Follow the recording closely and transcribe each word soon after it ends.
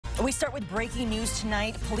We start with breaking news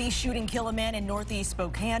tonight. Police shooting kill a man in northeast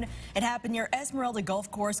Spokane. It happened near Esmeralda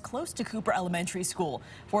Golf Course, close to Cooper Elementary School.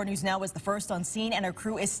 4 News Now was the first on scene, and our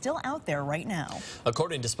crew is still out there right now.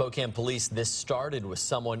 According to Spokane police, this started with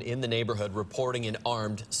someone in the neighborhood reporting an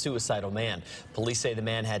armed, suicidal man. Police say the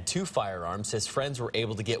man had 2 firearms. His friends were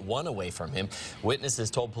able to get one away from him.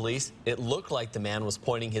 Witnesses told police it looked like the man was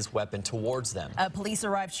pointing his weapon towards them. Police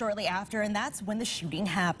arrived shortly after, and that's when the shooting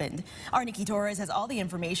happened. Our Nikki Torres has all the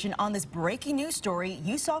information on this breaking news story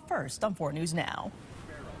you saw first on 4 News Now.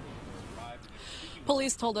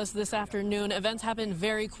 Police told us this afternoon events happened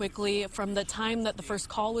very quickly from the time that the first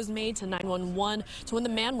call was made to 911 to when the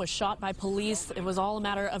man was shot by police. It was all a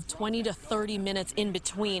matter of 20 to 30 minutes in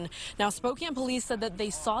between. Now, Spokane police said that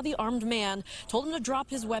they saw the armed man, told him to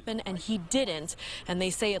drop his weapon, and he didn't. And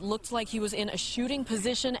they say it looked like he was in a shooting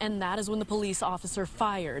position, and that is when the police officer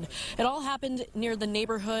fired. It all happened near the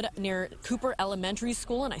neighborhood near Cooper Elementary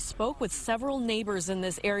School, and I spoke with several neighbors in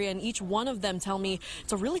this area, and each one of them tell me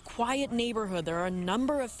it's a really quiet neighborhood. There are a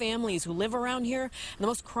number of families who live around here, and the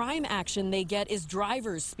most crime action they get is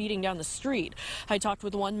drivers speeding down the street. I talked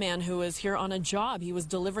with one man who was here on a job. He was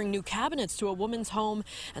delivering new cabinets to a woman's home,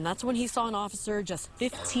 and that's when he saw an officer just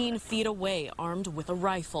 15 feet away, armed with a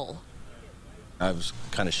rifle. I was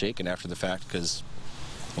kind of shaken after the fact because,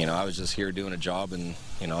 I was just here doing a job, and,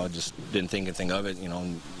 I just didn't think anything of it.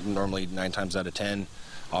 Normally 9 times out of 10,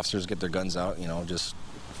 officers get their guns out, just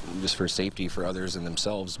for safety for others and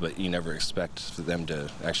themselves, but you never expect for them to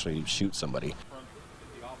actually shoot somebody.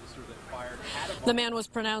 The man was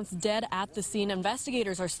pronounced dead at the scene.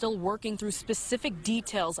 Investigators are still working through specific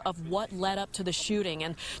details of what led up to the shooting,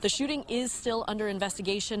 and the shooting is still under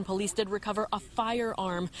investigation. Police did recover a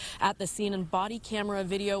firearm at the scene, and body camera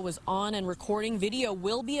video was on and recording. Video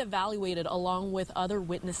will be evaluated along with other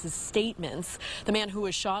witnesses' statements. The man who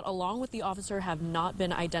was shot along with the officer have not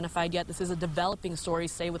been identified yet. This is a developing story.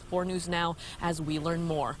 Stay with 4 News Now as we learn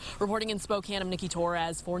more. Reporting in Spokane, I'm Nikki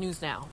Torres, 4 News Now.